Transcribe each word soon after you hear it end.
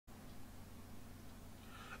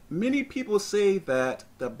Many people say that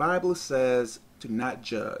the Bible says to not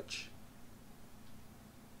judge,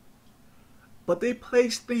 but they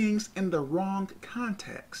place things in the wrong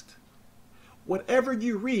context. Whatever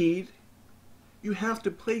you read, you have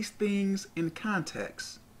to place things in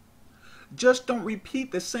context. Just don't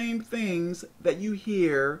repeat the same things that you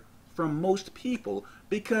hear from most people,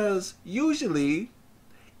 because usually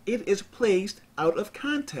it is placed out of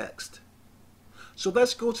context. So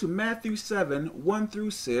let's go to Matthew 7, 1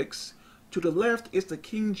 through 6. To the left is the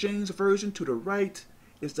King James Version. To the right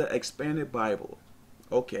is the Expanded Bible.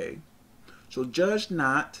 Okay. So judge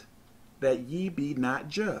not, that ye be not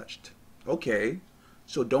judged. Okay.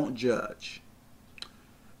 So don't judge.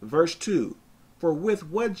 Verse 2. For with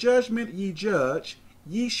what judgment ye judge,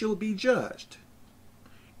 ye shall be judged.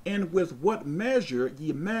 And with what measure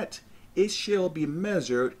ye met, it shall be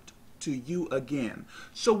measured to you again.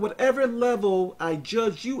 So whatever level I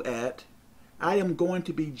judge you at, I am going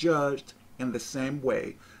to be judged in the same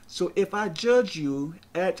way. So if I judge you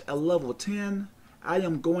at a level 10, I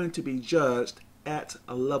am going to be judged at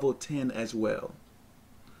a level 10 as well.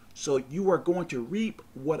 So you are going to reap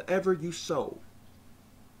whatever you sow.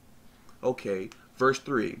 Okay, verse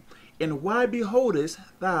 3. And why beholdest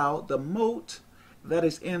thou the mote that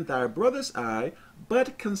is in thy brother's eye,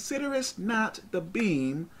 but considerest not the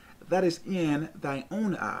beam that is in thine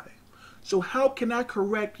own eye? So how can I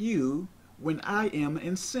correct you when I am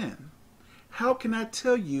in sin? How can I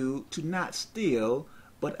tell you to not steal,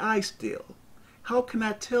 but I steal? How can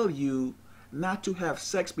I tell you not to have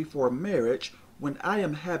sex before marriage when I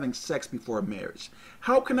am having sex before marriage?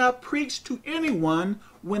 How can I preach to anyone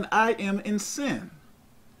when I am in sin?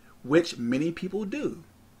 Which many people do.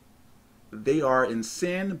 They are in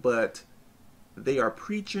sin, but they are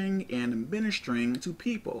preaching and ministering to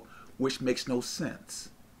people, which makes no sense.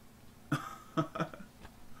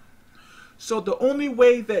 So the only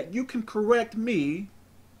way that you can correct me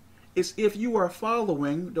is if you are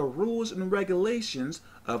following the rules and regulations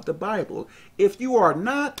of the Bible. If you are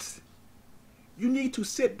not, you need to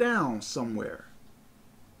sit down somewhere.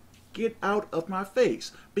 Get out of my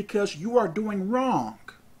face, because you are doing wrong.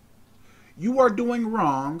 You are doing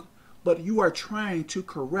wrong, but you are trying to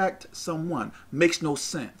correct someone. Makes no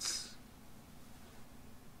sense.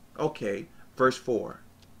 Okay, verse 4.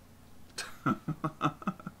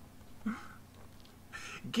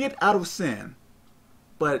 Get out of sin.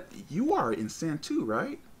 But you are in sin too,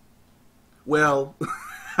 right? Well,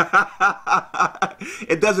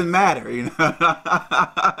 it doesn't matter, you know.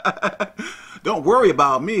 Don't worry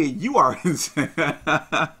about me. You are in sin.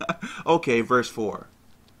 Okay, verse 4.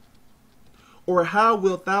 Or how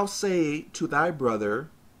wilt thou say to thy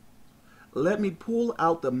brother, let me pull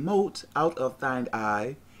out the mote out of thine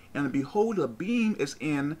eye, and behold, a beam is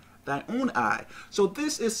in thy own eye? So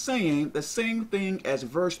this is saying the same thing as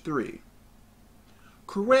verse 3.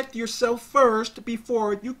 Correct yourself first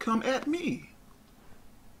before you come at me.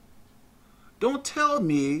 Don't tell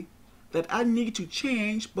me that I need to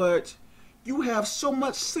change, but you have so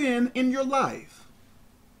much sin in your life.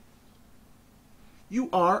 You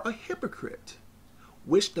are a hypocrite,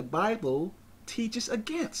 which the Bible teaches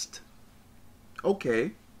against.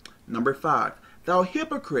 Okay, number 5. Thou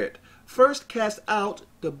hypocrite, first cast out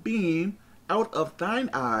the beam out of thine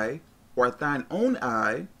eye, or thine own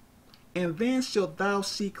eye, and then shalt thou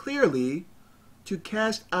see clearly to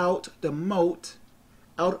cast out the mote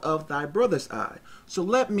out of thy brother's eye. So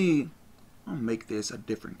I'll make this a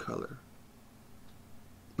different color.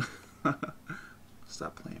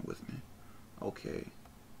 Stop playing with me. Okay.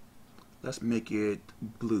 Let's make it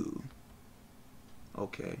blue.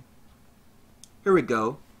 Okay. Here we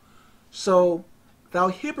go. So, thou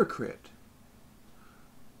hypocrite,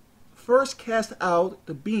 first cast out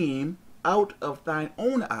the beam out of thine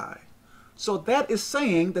own eye. So that is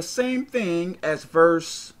saying the same thing as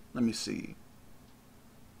verse 3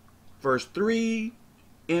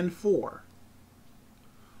 and 4.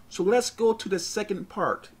 So let's go to the second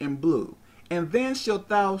part in blue. And then shalt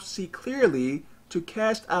thou see clearly to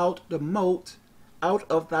cast out the mote out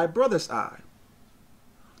of thy brother's eye.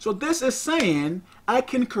 So this is saying I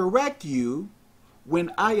can correct you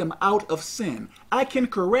when I am out of sin. I can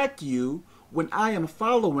correct you when I am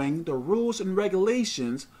following the rules and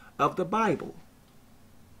regulations of the Bible.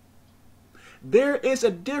 There is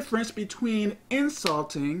a difference between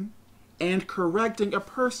insulting and correcting a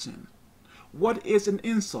person. What is an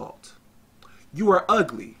insult? You are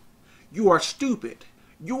ugly. You are stupid.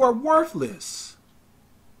 You are worthless.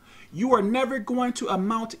 You are never going to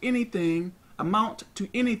amount to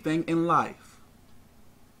anything in life.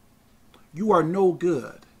 You are no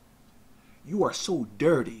good. You are so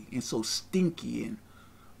dirty and so stinky, and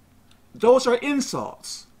those are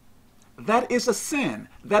insults. That is a sin.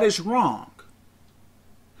 That is wrong.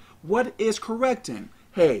 What is correcting?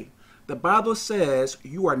 Hey, the Bible says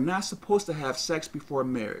you are not supposed to have sex before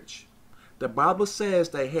marriage. The Bible says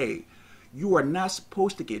that, hey, you are not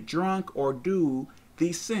supposed to get drunk or do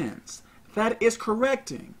these sins. That is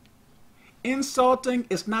correcting. Insulting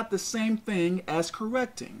is not the same thing as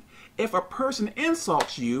correcting. If a person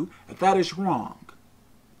insults you, that is wrong.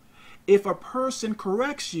 If a person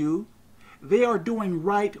corrects you, they are doing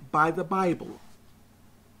right by the Bible.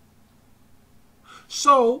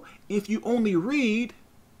 So, if you only read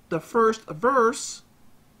the first verse,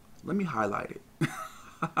 let me highlight it.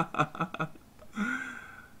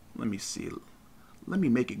 Let me see. Let me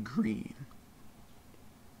make it green.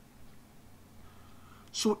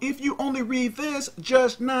 So if you only read this,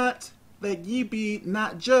 judge not, that ye be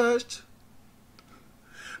not judged.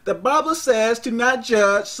 The Bible says to not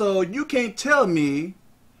judge, so you can't tell me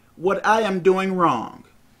what I am doing wrong.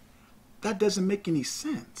 That doesn't make any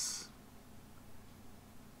sense.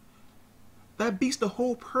 That beats the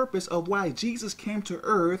whole purpose of why Jesus came to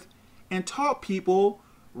earth and taught people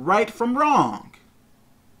right from wrong.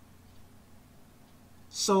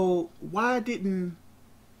 So why didn't...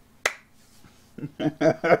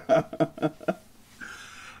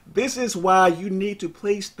 This is why you need to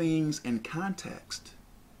place things in context.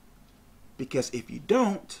 Because if you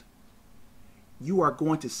don't, you are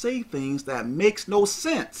going to say things that makes no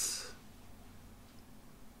sense.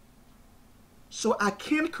 So I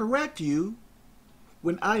can't correct you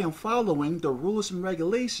when I am following the rules and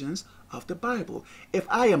regulations of the Bible. If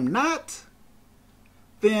I am not,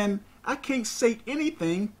 then I can't say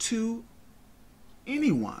anything to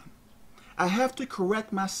anyone. I have to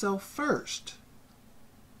correct myself first.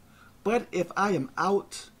 But if I am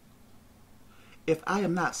not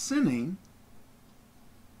sinning,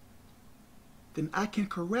 then I can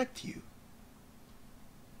correct you.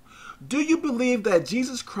 Do you believe that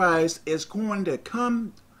Jesus Christ is going to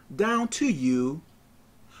come down to you?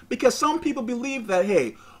 Because some people believe that,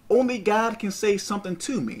 hey, only God can say something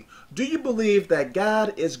to me. Do you believe that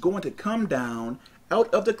God is going to come down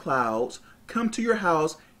out of the clouds, come to your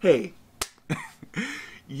house, hey,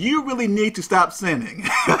 you really need to stop sinning.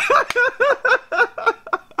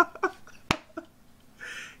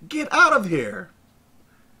 Get out of here.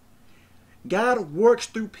 God works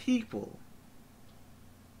through people.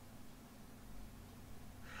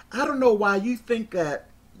 I don't know why you think that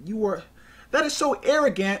that is so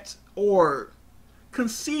arrogant or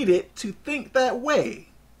conceited to think that way.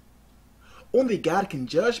 Only God can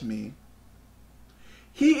judge me.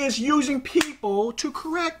 He is using people to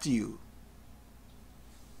correct you.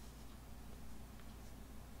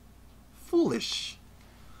 Foolish.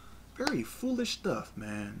 Very foolish stuff,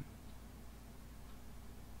 man.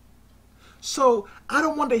 So, I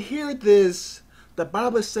don't want to hear this. The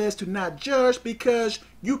Bible says to not judge, because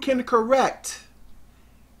you can correct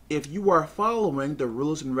if you are following the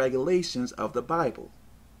rules and regulations of the Bible.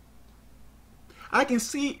 I can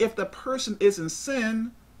see if the person is in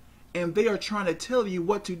sin and they are trying to tell you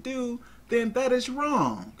what to do, then that is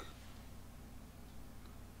wrong.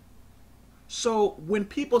 So when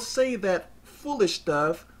people say that foolish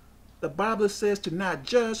stuff, the Bible says to not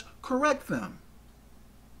judge, correct them.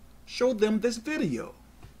 Show them this video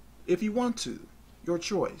if you want to. Your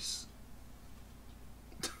choice.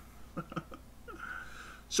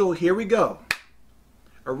 So here we go.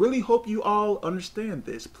 I really hope you all understand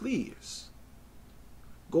this. Please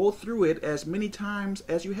go through it as many times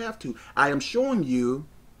as you have to. I am showing you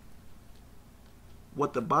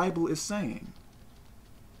what the Bible is saying.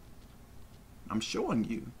 I'm showing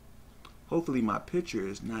you. Hopefully my picture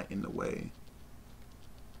is not in the way.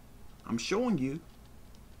 I'm showing you.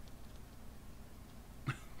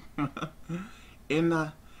 And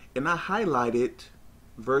I highlighted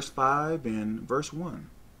verse 5 and verse 1.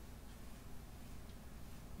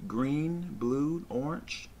 Green, blue,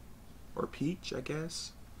 orange, or peach, I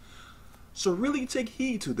guess. So really take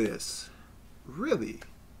heed to this. Really.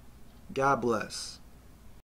 God bless.